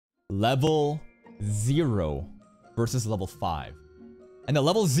level 0 versus level 5. And the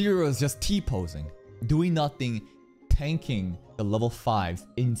level 0 is just T-posing, doing nothing, tanking the level 5's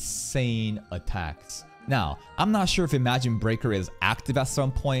insane attacks. Now, I'm not sure if Imagine Breaker is active at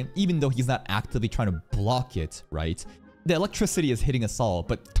some point, even though he's not actively trying to block it, right? The electricity is hitting us all,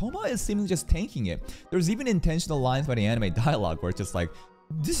 but Toma is seemingly just tanking it. There's even intentional lines by the anime dialogue where it's just like,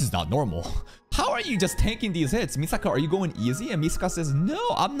 this is not normal. How are you just tanking these hits? Misaka, are you going easy? And Misaka says, no,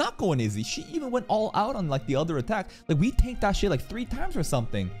 I'm not going easy. She even went all out on like the other attack. Like we tanked that shit like 3 times or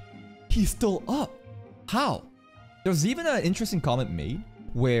something. He's still up. How? There's even an interesting comment made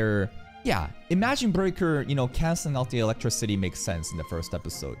where, yeah, Imagine Breaker, you know, canceling out the electricity makes sense in the first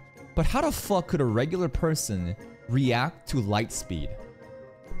episode. But how the fuck could a regular person react to light speed?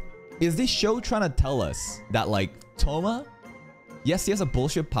 Is this show trying to tell us that like Toma, yes, he has a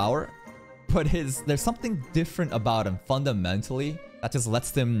bullshit power, but there's something different about him fundamentally that just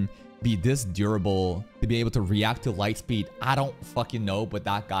lets him be this durable to be able to react to light speed? I don't fucking know, but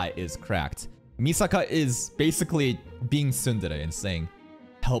that guy is cracked. Misaka is basically being tsundere and saying,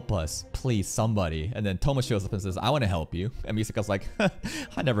 help us, please, somebody. And then Toma shows up and says, I want to help you. And Misaka's like,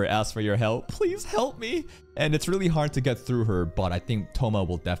 I never asked for your help. Please help me. And it's really hard to get through her, but I think Toma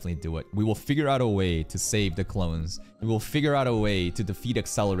will definitely do it. We will figure out a way to save the clones. We will figure out a way to defeat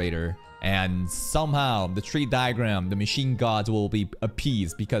Accelerator. And somehow the tree diagram, the machine gods will be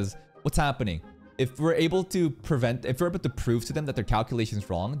appeased, because what's happening? If we're able to prove to them that their calculation is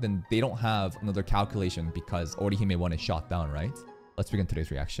wrong, then they don't have another calculation because Orihime 1 is shot down, right? Let's begin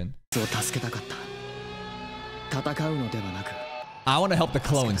today's reaction. I want to help the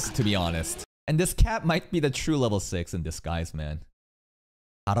clones, to be honest. And this cat might be the true level 6 in disguise, man.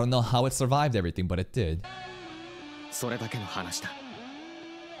 I don't know how it survived everything, but it did.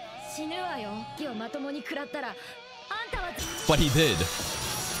 But he did.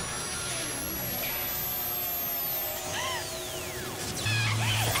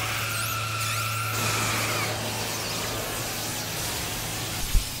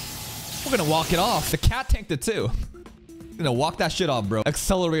 We're gonna walk it off. The cat tanked it too. Gonna walk that shit off, bro.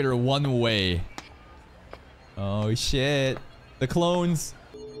 Accelerator one way. Oh shit. The clones.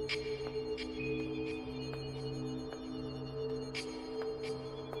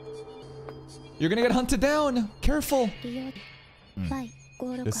 You're gonna get hunted down. Careful.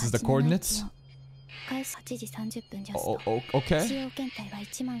 This is the coordinates. Oh, okay.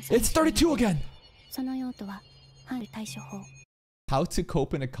 It's 32 again. How to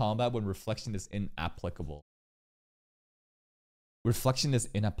cope in a combat when reflection is inapplicable. Reflection is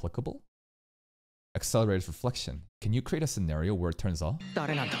inapplicable? Accelerator's reflection. Can you create a scenario where it turns off?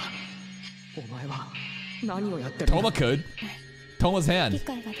 Toma could. Toma's hand.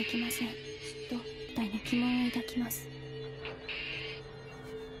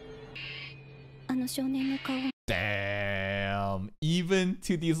 Damn. Even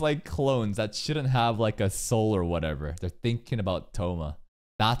to these like clones that shouldn't have like a soul or whatever, they're thinking about Toma.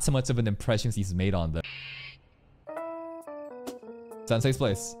 That's how much of an impression he's made on them. Sensei's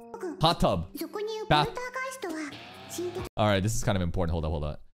place. Hot tub. Bath. Alright, this is kind of important. Hold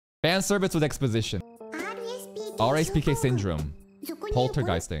up. Fan service with exposition. RSPK syndrome.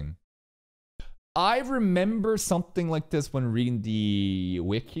 Poltergeisting. I remember something like this when reading the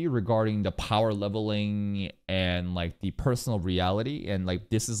wiki regarding the power leveling and like the personal reality, and like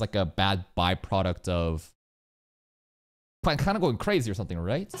this is like a bad byproduct of kind of going crazy or something,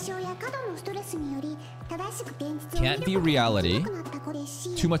 right? Can't be reality.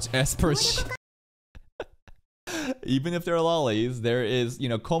 Too much espers. Even if they're lollies, there is, you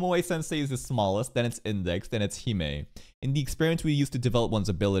know, Komoe Sensei is the smallest, then it's Index, then it's Hime. In the experiment we used to develop one's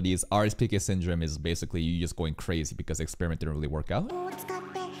abilities, RSPK syndrome is basically you just going crazy because the experiment didn't really work out.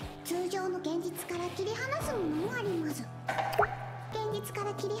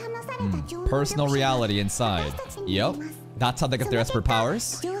 Personal reality inside. Yep. That's how they get their Esper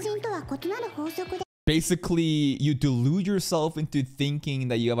powers. Basically, you delude yourself into thinking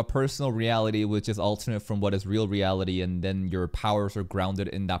that you have a personal reality which is alternate from what is real reality, and then your powers are grounded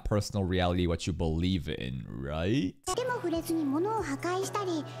in that personal reality what you believe in, right?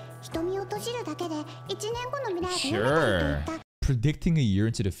 Sure. Predicting a year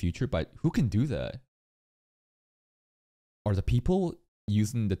into the future, but who can do that? Are the people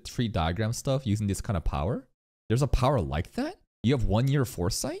using the tree diagram stuff using this kind of power? There's a power like that? You have 1 year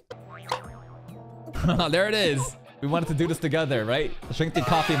foresight? There it is. We wanted to do this together, right? Drink the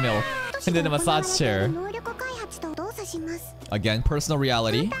coffee milk and then a massage chair. Again, personal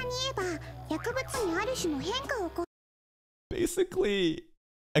reality. Basically,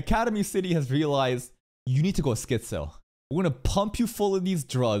 Academy City has realized you need to go schizo. We're gonna pump you full of these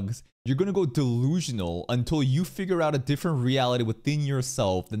drugs. You're gonna go delusional until you figure out a different reality within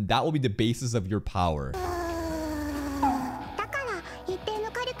yourself. Then that will be the basis of your power.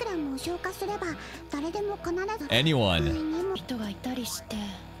 Anyone.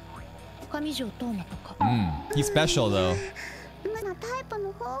 He's special though.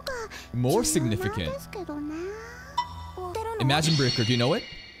 More significant. Imagine Breaker, do you know it?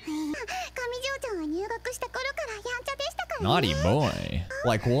 Naughty boy.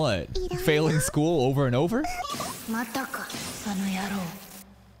 Like what? Failing school over and over?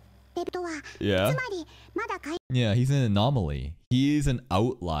 Yeah. Yeah, he's an anomaly. He is an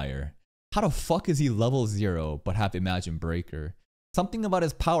outlier. How the fuck is he level 0 but have Imagine Breaker? Something about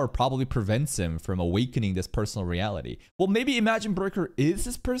his power probably prevents him from awakening this personal reality. Well, maybe Imagine Breaker is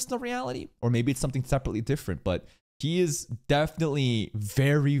his personal reality, or maybe it's something separately different, but he is definitely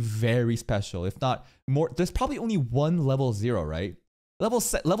very, very special. If not more, there's probably only one level 0, right? Level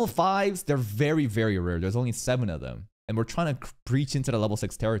 5s, they're very, very rare. There's only 7 of them. And we're trying to breach into the level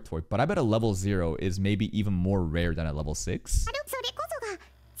 6 territory. But I bet a level 0 is maybe even more rare than a level 6.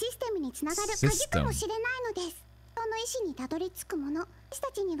 System.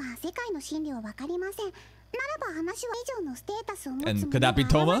 And could that be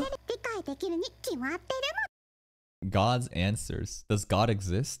Toma? God's answers. Does God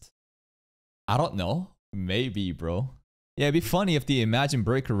exist? I don't know. Maybe, bro. Yeah, it'd be funny if the Imagine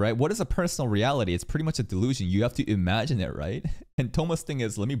Breaker, right? What is a personal reality? It's pretty much a delusion. You have to imagine it, right? And Toma's thing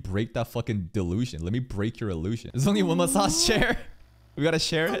is, let me break that fucking delusion. Let me break your illusion. There's only one massage chair. We gotta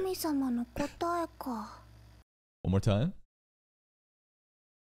share it. One more time.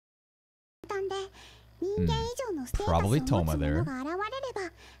 Probably Toma there.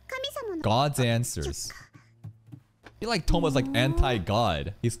 God's answers. I feel like Toma's like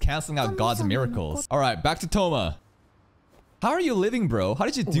anti-God. He's canceling out God's miracles. Alright, back to Toma. How are you living, bro? How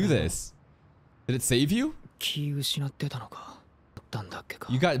did you do this? Did it save you? You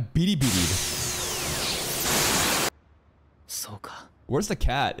got beady-beadied. Where's the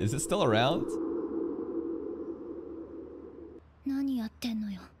cat? Is it still around?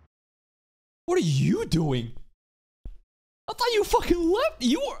 What are you doing? I thought you fucking left.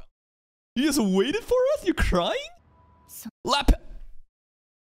 You just waited for us? You crying? Lap.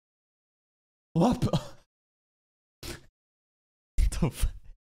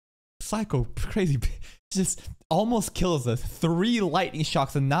 Psycho crazy just almost kills us. 3 lightning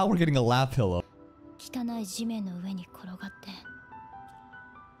shocks and now we're getting a lap pillow.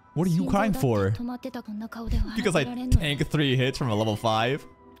 What are you crying for? Because I tank 3 hits from a level 5?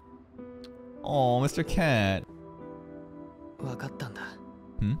 Oh, Mr. Cat.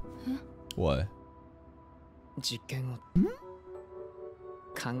 Hmm? What?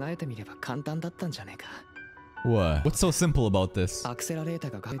 What? What's so simple about this?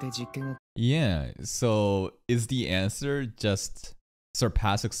 Yeah, so is the answer just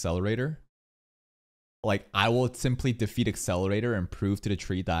surpass Accelerator? Like, I will simply defeat Accelerator and prove to the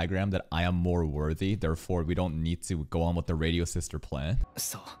tree diagram that I am more worthy, therefore we don't need to go on with the Radio Sister plan.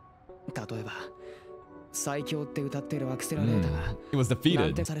 He was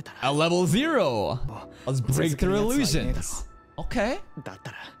defeated at level 0! Let's break through illusions. Okay.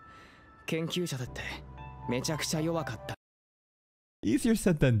 Easier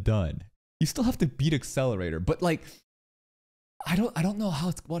said than done. You still have to beat Accelerator, but like, I don't know how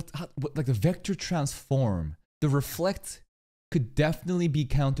it's what like the vector transform, the reflect could definitely be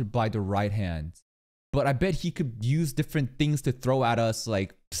countered by the right hand, but I bet he could use different things to throw at us,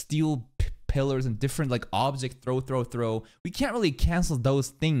 like steel pillars and different like objects. Throw. We can't really cancel those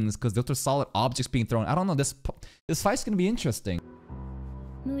things because those are solid objects being thrown. I don't know. This fight's gonna be interesting.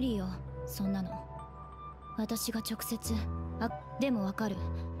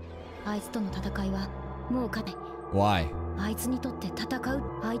 Why?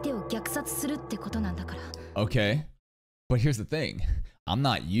 Okay. But here's the thing. I'm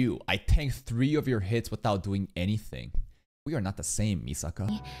not you. I tanked 3 of your hits without doing anything. We are not the same,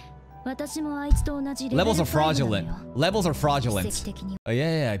 Misaka. Levels are fraudulent. Levels are fraudulent. Oh,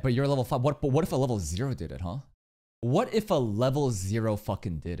 yeah, but you're level 5. But what if a level 0 did it, huh? What if a level 0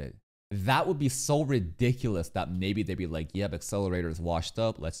 fucking did it? That would be so ridiculous that maybe they'd be like, yeah, Accelerator is washed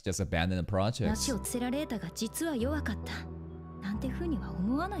up. Let's just abandon the project.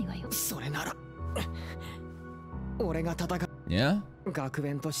 Yeah?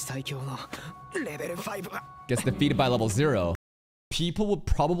 Gets defeated by level 0. People would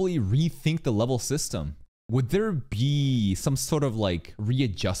probably rethink the level system. Would there be some sort of like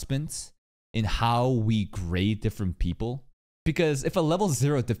readjustment in how we grade different people? Because if a level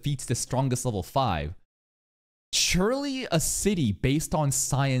 0 defeats the strongest level 5, Surely a city based on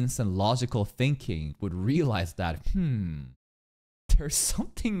science and logical thinking would realize that, there's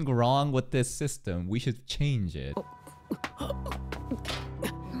something wrong with this system. We should change it.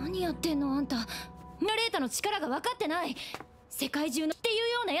 何やってんのあんた。ナレータの力が分かってない。世界中のっていうよ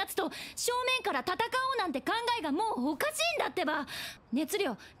うなやつと正面から戦おうなんて考えがもうおかしいんだってば。熱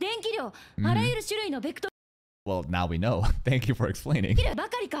量、電気量、あらゆる種類のベクトル。 Well, now we know. Thank you for explaining. ば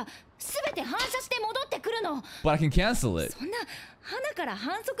かりか、すべて反射して戻ってくるの。 But I can cancel it. そんな花から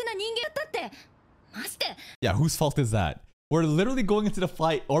反則な人間だって。まして。 Yeah, whose fault is that? We're literally going into the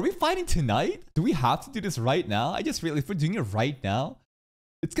fight. Are we fighting tonight? Do we have to do this right now? I just realized if we're doing it right now,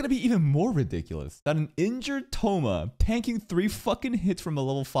 it's gonna be even more ridiculous that an injured Toma tanking 3 fucking hits from a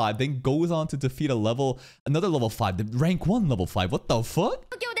level 5 then goes on to defeat another level 5, the rank 1 level 5. What the fuck?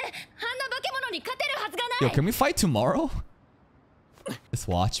 Yo, can we fight tomorrow? Just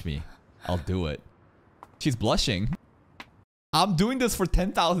watch me. I'll do it. She's blushing. I'm doing this for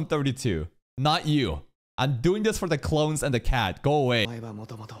 10,032. Not you. I'm doing this for the clones and the cat. Go away.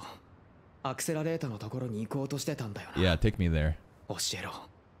 Yeah, take me there.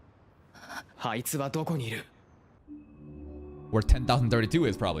 Where 10,032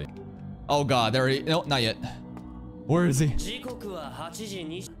 is probably. Oh god, there he... No, not yet. Where is he?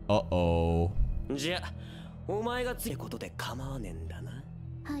 Uh-oh. お前がついことで構わねえんだな。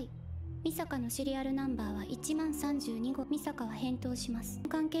はい。ミサカのシリアルナンバーは1032号。ミサカは返答します。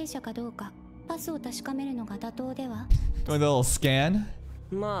関係者かどうかパスを確かめるのが妥当では。Doing a little scan.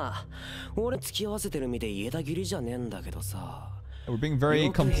 まあ、俺付き合わせてる身で家田切りじゃねえんだけどさ。We're being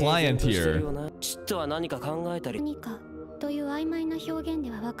very compliant here. ちっとは何か考えたり。何かという曖昧な表現で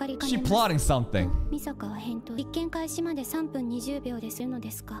は分かりかね She ます。 plotting something. ミサカは返答。実験開始まで3分20秒でするの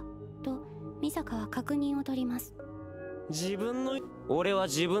ですかと。ミサカは確認を取ります。俺は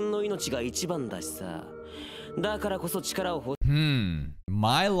自分の命が一番だしさ。だからこそ力を。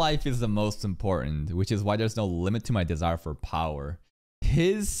My life is the most important, which is why there's no limit to my desire for power.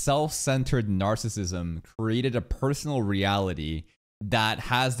 His self-centered narcissism created a personal reality that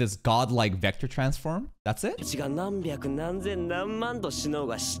has this godlike vector transform. That's it? Maniac.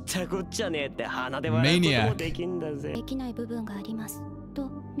 できない部分があります。と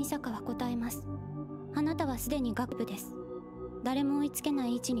ミサカは答えます。あなたはすでに学部です。誰も追いつけな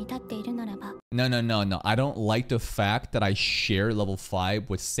い位置に立っているならば。No. I don't like the fact that I share level 5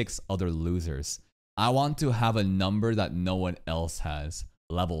 with 6 other losers. I want to have a number that no one else has.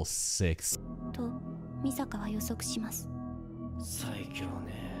 Level 6. とミサカは予測します。最強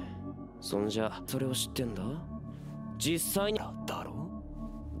ね。そんじゃそれを知ってんだ。実際にだろ。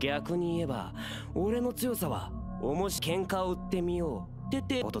逆に言えば俺の強さは面白い喧嘩を売ってみよう。っ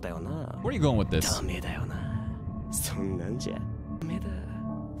てことだよな。 Where are you going with this? ダメだよな。そんなんじゃダメだ。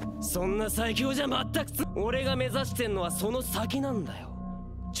そんな最強じゃ全く俺が目指してんのはその先なんだよ。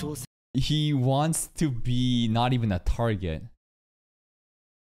He wants to be not even a target.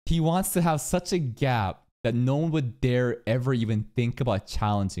 He wants to have such a gap that no one would dare ever even think about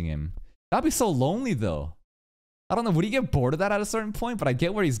challenging him. That'd be so lonely though. I don't know, would he get bored of that at a certain point? But I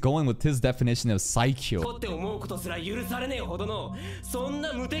get where he's going with his definition of psycho. Did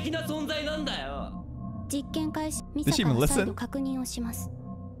she even listen?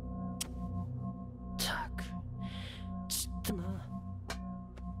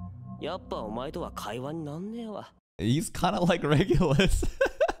 He's kind of like Regulus.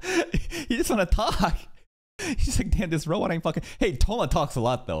 He just want to talk. He's just like, damn, this robot ain't fucking... Hey, Toma talks a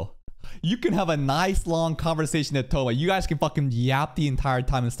lot though. You can have a nice long conversation at Toma. You guys can fucking yap the entire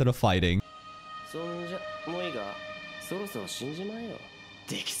time instead of fighting. What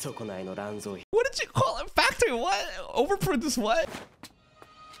did you call it? Factory what? Overproduce what?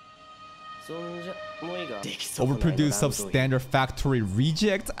 Overproduce substandard factory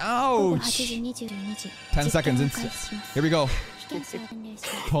reject? Ouch! 10 seconds into... Here we go.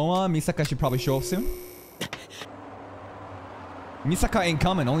 Toma, Misaka should probably show up soon. Misaka ain't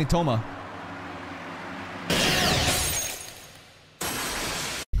coming, only Toma.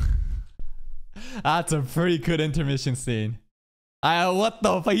 That's a pretty good intermission scene. What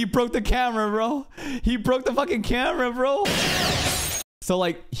the fuck? He broke the camera, bro. He broke the fucking camera, bro. So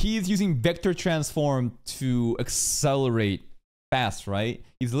like, he's using vector transform to accelerate fast, right?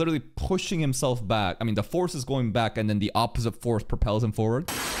 He's literally pushing himself back. I mean, the force is going back and then the opposite force propels him forward.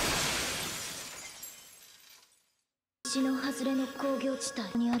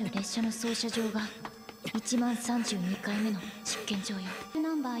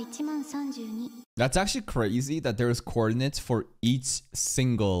 That's actually crazy that there's coordinates for each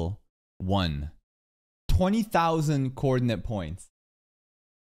single one. 20,000 coordinate points.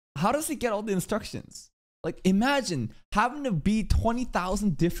 How does he get all the instructions? Like, imagine having to be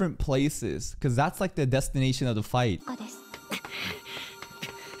 20,000 different places, because that's like the destination of the fight.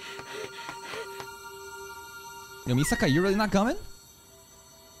 Yo, Misaka, you really not coming?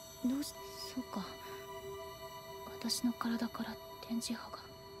 そうか。私の体から電磁波が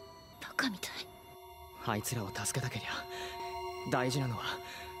バカみたい。あいつらを助けたけりゃ大事なのは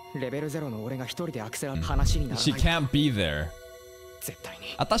レベル0の俺が一人でアクセラ話にならない。 She can't be there. 絶対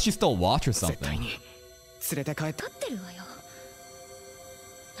に。 I thought she still watch or 絶対 something. に連れて帰って立ってるわよ。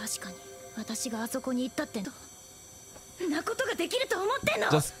確かに私があそこに行ったってなことができると思ってんの。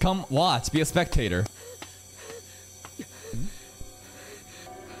 Just come watch, be a spectator.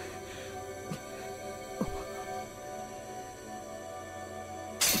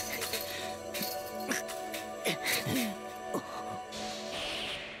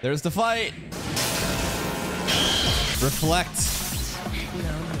 There's the fight. Reflect.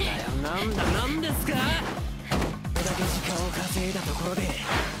 なんですか？これだけ時間を稼いだところで。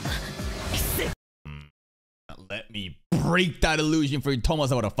Let me break that illusion for you.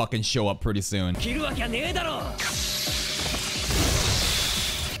 Toma's about to fucking show up pretty soon. 切るわけねえだろ。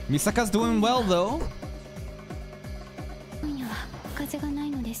Misaka's doing well though. 今夜は風がな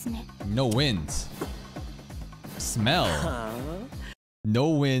いのですね。 No wind. Smell. No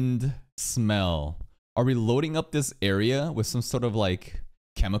wind. Smell. Are we loading up this area with some sort of like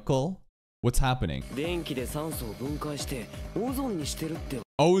chemical? What's happening? 電気で酸素を分解してオゾンにしてるって。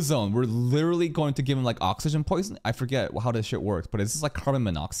 Ozone. We're literally going to give him like oxygen poison. I forget how this shit works, but is this like carbon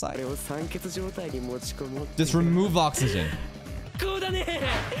monoxide? これを酸欠状態に持ち込もう。 Just remove oxygen. こうだね。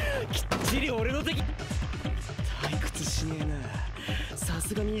きっちり俺の敵。退屈しねえな。さ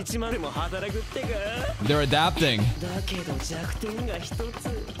すがに1万でも働くってか。 They're adapting. だけど弱点が一つ。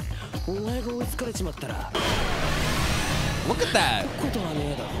お前が追いつかれちまったら。 Look at that. ことは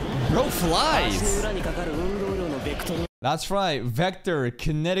ねえだろ。 Bro flies. 裏にかかる運動量のベクトル。 That's right. Vector,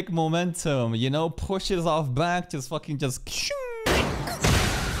 kinetic momentum, you know, pushes off back, just fucking just.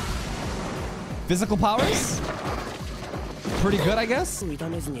 Physical powers? Pretty good, I guess. 痛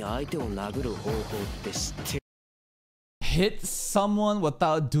めずに相手を殴る方法って知ってる。 Hit someone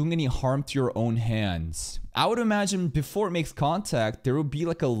without doing any harm to your own hands. I would imagine before it makes contact, there would be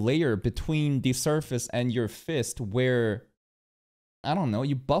like a layer between the surface and your fist where, I don't know,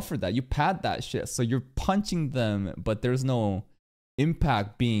 you buffer that, you pad that shit. So you're punching them, but there's no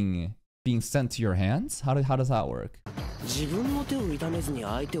impact being sent to your hands? How does that work? 自分の手を痛めずに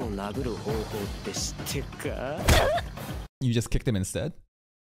相手を殴る方法って知ってるか？ You just kicked him instead?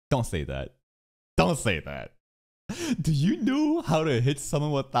 Don't say that. Don't say that. Do you know how to hit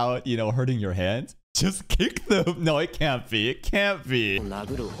someone without, you know, hurting your hands? Just kick them. No, it can't be. It can't be.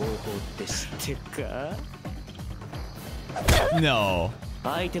 殴る方法って知ってるか？ No.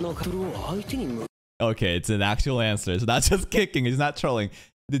 相手のカトルを相手に向 Okay, it's an actual answer. It's not just kicking. It's not trolling.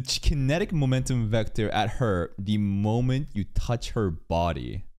 The kinetic momentum vector at her the moment you touch her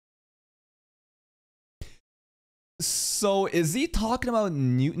body. So is he talking about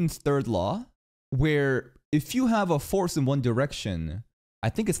Newton's third law? Where if you have a force in one direction, I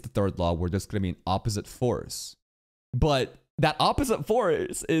think it's the third law where there's going to be an opposite force. But that opposite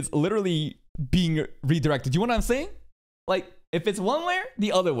force is literally being redirected. You know what I'm saying? Like, if it's one way,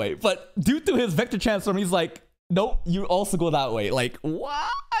 the other way. But due to his vector transform, he's like, nope, you also go that way. Like,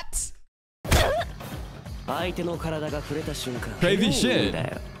 what? Crazy shit.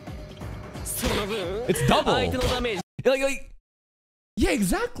 It's double. Like, yeah,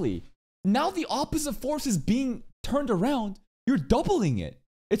 exactly. Now the opposite force is being turned around. You're doubling it.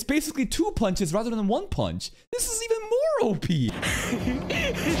 It's basically 2 punches rather than 1 punch. This is even more OP.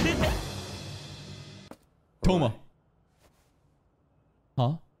 Toma.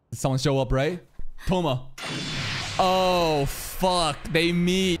 Huh? Did someone show up, right? Toma. Oh, fuck. They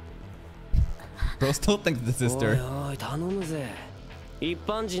meet. Bro still thinks the sister. おい頼むぜ。一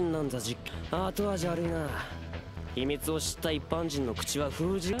般人なんざ後味悪いな。秘密を知った一般人の口は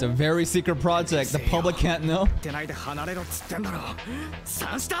封じ。 It's a very secret project. The public can't know. 出ないで離れろっつってんだろ。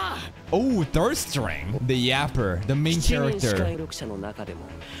三下。 Oh, third string. The yapper, the main character. 者の中でも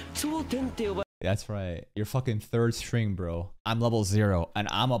頂点って呼ば That's right. You're fucking third string, bro. I'm level 0, and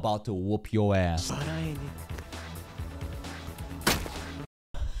I'm about to whoop your ass. I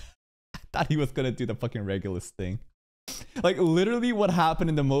thought he was gonna do the fucking Regulus thing. Like, literally what happened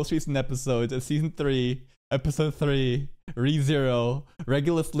in the most recent episodes of Season 3, Episode 3, ReZero.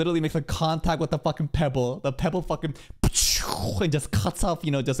 Regulus literally makes a contact with the fucking pebble. The pebble fucking... and just cuts off,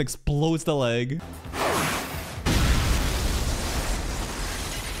 you know, just explodes the leg.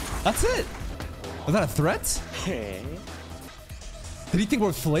 That's it. Was that a threat? Did he think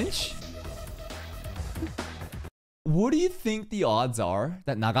we'd flinch? What do you think the odds are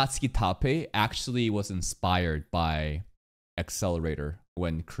that Nagatsuki Tape actually was inspired by Accelerator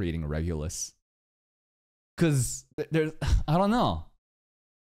when creating Regulus? Because there's, I don't know.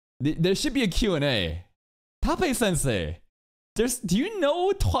 There should be a Q&A. Tape Sensei, do you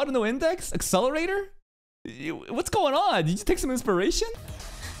know Toharu no Index? Accelerator? What's going on? Did you take some inspiration?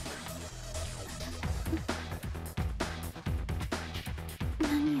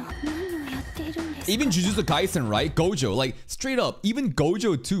 Even Jujutsu Kaisen, right? Gojo, like straight up, even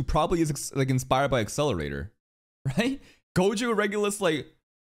Gojo too probably is like inspired by Accelerator, right? Gojo Regulus, like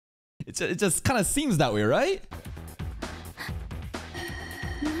it just kind of seems that way, right?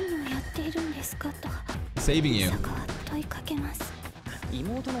 Saving you.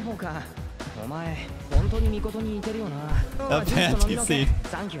 妹の方か。お前本当にミコトに似てるよな。 A fancy scene.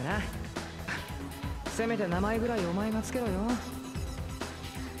 サンキューな。せめて名前ぐらいお前がつけろよ。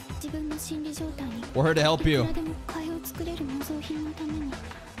 We're here to help you.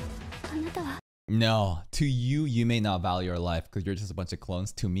 No, to you, you may not value your life because you're just a bunch of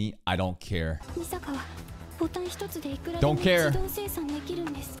clones. To me, I don't care. Don't care.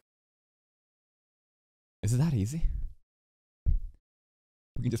 Is it that easy?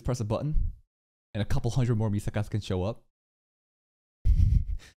 We can just press a button and a couple hundred more Misakas can show up.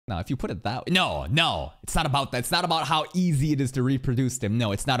 Now, if you put it that way, no, it's not about that. It's not about how easy it is to reproduce them.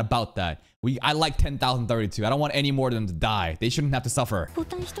 No, it's not about that. I like 10,032. I don't want any more of them to die. They shouldn't have to suffer.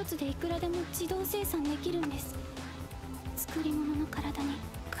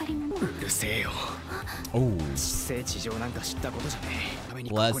 Oh.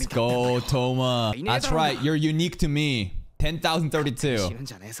 Let's go, Toma. That's right. You're unique to me. 10,032.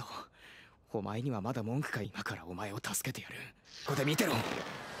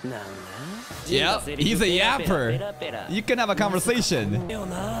 Yeah, he's a yapper. You can have a conversation.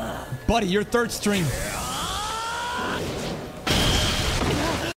 Buddy, you're third string.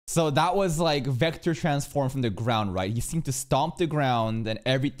 So that was like vector transform from the ground, right? He seemed to stomp the ground and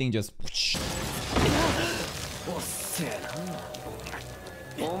everything just...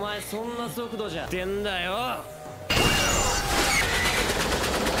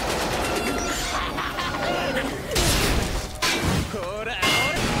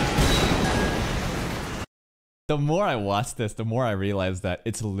 The more I watch this, the more I realize that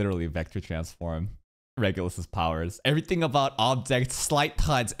it's literally vector transform. Regulus's powers. Everything about objects, slight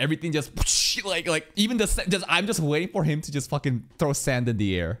touch, everything just like even the I'm just waiting for him to just fucking throw sand in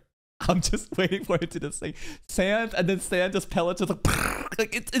the air. I'm just waiting for him to just say sand and then sand just pellets just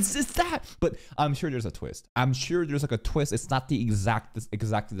like it's just that. But I'm sure there's a twist. I'm sure there's like a twist. It's not the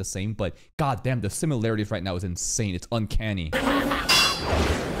exactly the same, but goddamn, the similarities right now is insane. It's uncanny.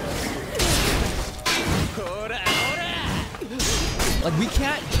 Like, we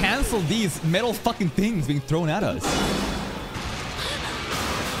can't cancel these metal fucking things being thrown at us.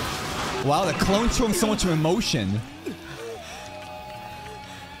 Wow, the clone's showing so much emotion.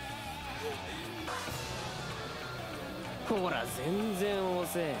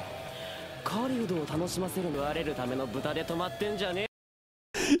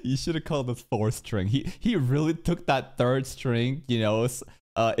 You should have called this fourth string. He really took that third string, you know,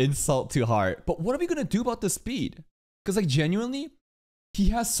 insult to heart. But what are we gonna do about the speed? Because like genuinely, he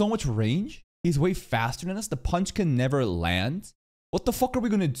has so much range. He's way faster than us. The punch can never land. What the fuck are we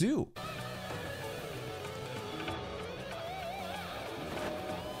gonna do?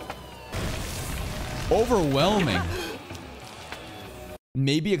 Overwhelming.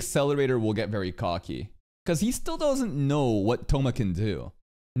 Maybe Accelerator will get very cocky. Because he still doesn't know what Toma can do.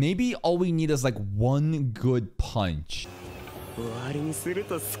 Maybe all we need is like one good punch.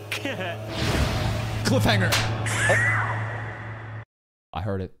 Cliffhanger. Oh. I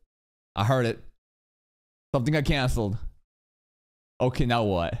heard it. I heard it. Something got canceled. Okay, now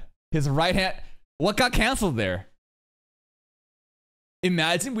what? His right hand... What got canceled there?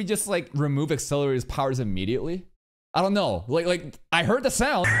 Imagine we just like remove Accelerator's powers immediately. I don't know. Like I heard the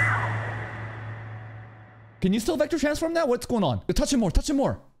sound. Can you still vector transform that? What's going on? Touch him more. Touch him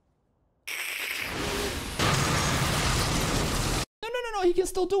more. No. He can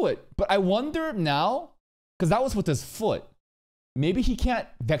still do it. But I wonder now, because that was with his foot. Maybe he can't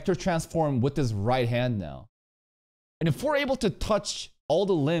vector transform with his right hand now. And if we're able to touch all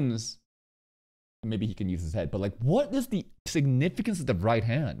the limbs, maybe he can use his head. But like, what is the significance of the right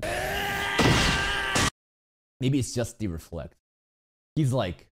hand? Maybe it's just the reflect. He's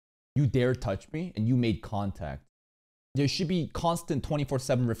like, you dare touch me and you made contact. There should be constant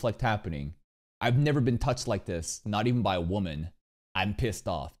 24/7 reflect happening. I've never been touched like this, not even by a woman. I'm pissed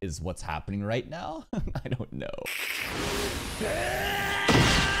off is what's happening right now. I don't know.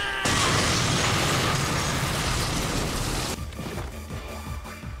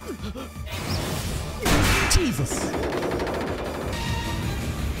 Jesus.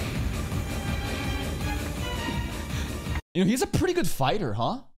 You know, he's a pretty good fighter,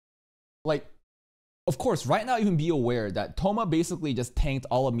 huh? Like, of course, right now, even be aware that Toma basically just tanked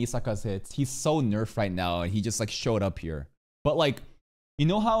all of Misaka's hits. He's so nerfed right now, and he just like showed up here. But like, you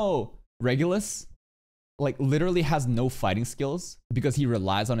know how Regulus like literally has no fighting skills because he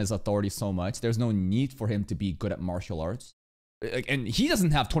relies on his authority so much. There's no need for him to be good at martial arts. And he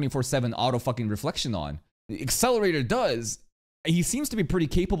doesn't have 24/7 auto fucking reflection on. The Accelerator does. He seems to be pretty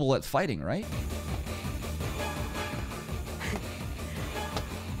capable at fighting, right?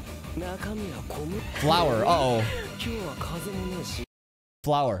 Flower. Uh-oh.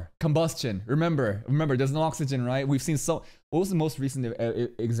 Flower. Combustion. Remember, there's no oxygen, right? We've seen so... What was the most recent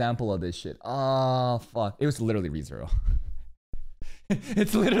example of this shit? Ah, fuck. It was literally ReZero.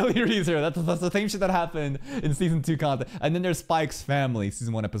 It's literally ReZero. That's the same shit that happened in Season 2 content. And then there's Spike's family,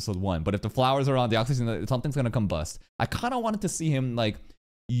 Season 1, Episode 1. But if the flowers are on, the oxygen, something's gonna combust. I kind of wanted to see him, like,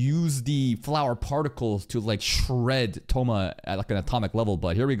 use the flower particles to, like, shred Toma at, like, an atomic level.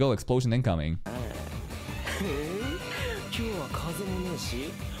 But here we go. Explosion incoming.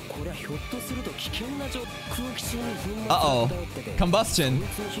 Uh-oh. Combustion.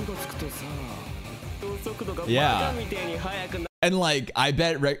 Yeah. And like, I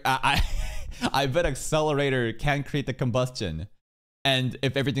bet I bet Accelerator can create the combustion. And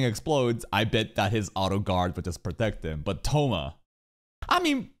if everything explodes, I bet that his auto guard would just protect him. But Toma, I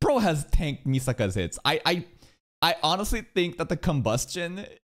mean, Pro has tanked Misaka's hits. I honestly think that the combustion,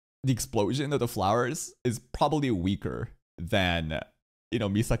 the explosion of the flowers is probably weaker than, you know,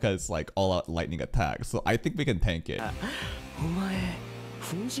 Misaka's like all-out lightning attack. So I think we can tank it.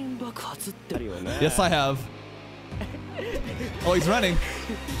 Yes, I have. Oh, he's running.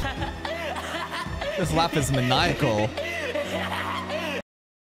 This laugh is maniacal.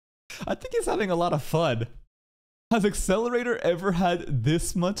 I think he's having a lot of fun. Has Accelerator ever had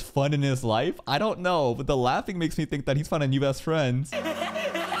this much fun in his life? I don't know, but the laughing makes me think that he's found a new best friend.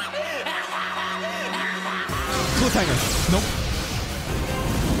 Cliffhanger. Nope.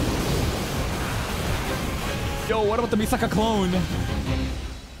 Yo, what about the Misaka clone?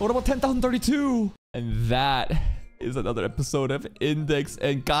 What about 10,032? And that is another episode of Index.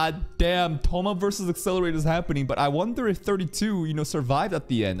 And goddamn, Toma versus Accelerator is happening. But I wonder if 32, you know, survived at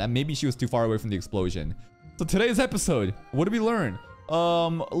the end. And maybe she was too far away from the explosion. So today's episode, what did we learn? A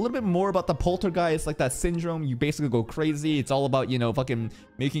little bit more about the poltergeist, like that syndrome. You basically go crazy. It's all about, you know, fucking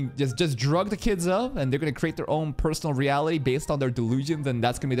making, just drug the kids up, and they're gonna create their own personal reality based on their delusions, and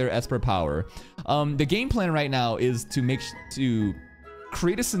that's gonna be their Esper power. The game plan right now is to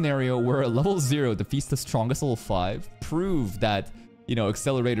create a scenario where a level 0 defeats the strongest level 5, prove that, you know,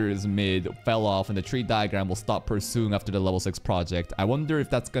 Accelerator is mid, fell off, and the tree diagram will stop pursuing after the level 6 project. I wonder if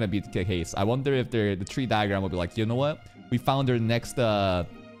that's gonna be the case. I wonder if the tree diagram will be like, you know what? We found our next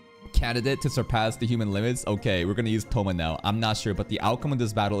candidate to surpass the human limits. Okay, we're gonna use Toma now. I'm not sure, but the outcome of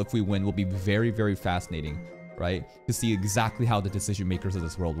this battle, if we win, will be very, very fascinating, right? To see exactly how the decision makers of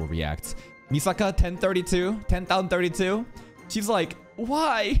this world will react. Misaka 10,032. She's like,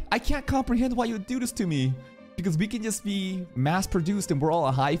 why? I can't comprehend why you would do this to me. Because we can just be mass-produced and we're all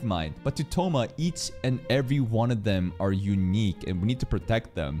a hive mind. But to Toma, each and every one of them are unique and we need to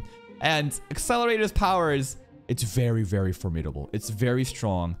protect them. And Accelerator's powers, it's very, very formidable. It's very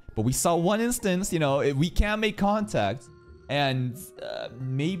strong. But we saw one instance, you know, we can't make contact. And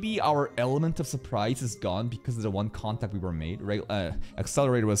maybe our element of surprise is gone because of the one contact we were made, right?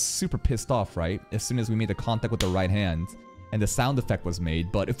 Accelerator was super pissed off, right? As soon as we made the contact with the right hand and the sound effect was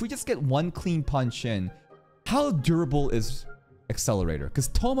made. But if we just get one clean punch in, how durable is Accelerator? Because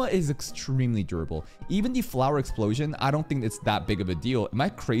Toma is extremely durable. Even the flower explosion, I don't think it's that big of a deal. Am I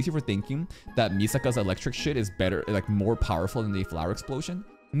crazy for thinking that Misaka's electric shit is better, like more powerful than the flower explosion?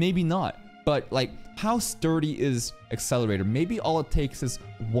 Maybe not. But like, how sturdy is Accelerator? Maybe all it takes is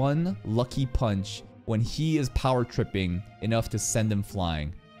one lucky punch when he is power tripping enough to send him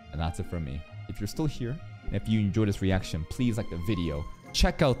flying. And that's it from me. If you're still here, and if you enjoyed this reaction, please like the video.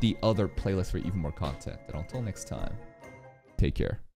 Check out the other playlist for even more content. And until next time, take care.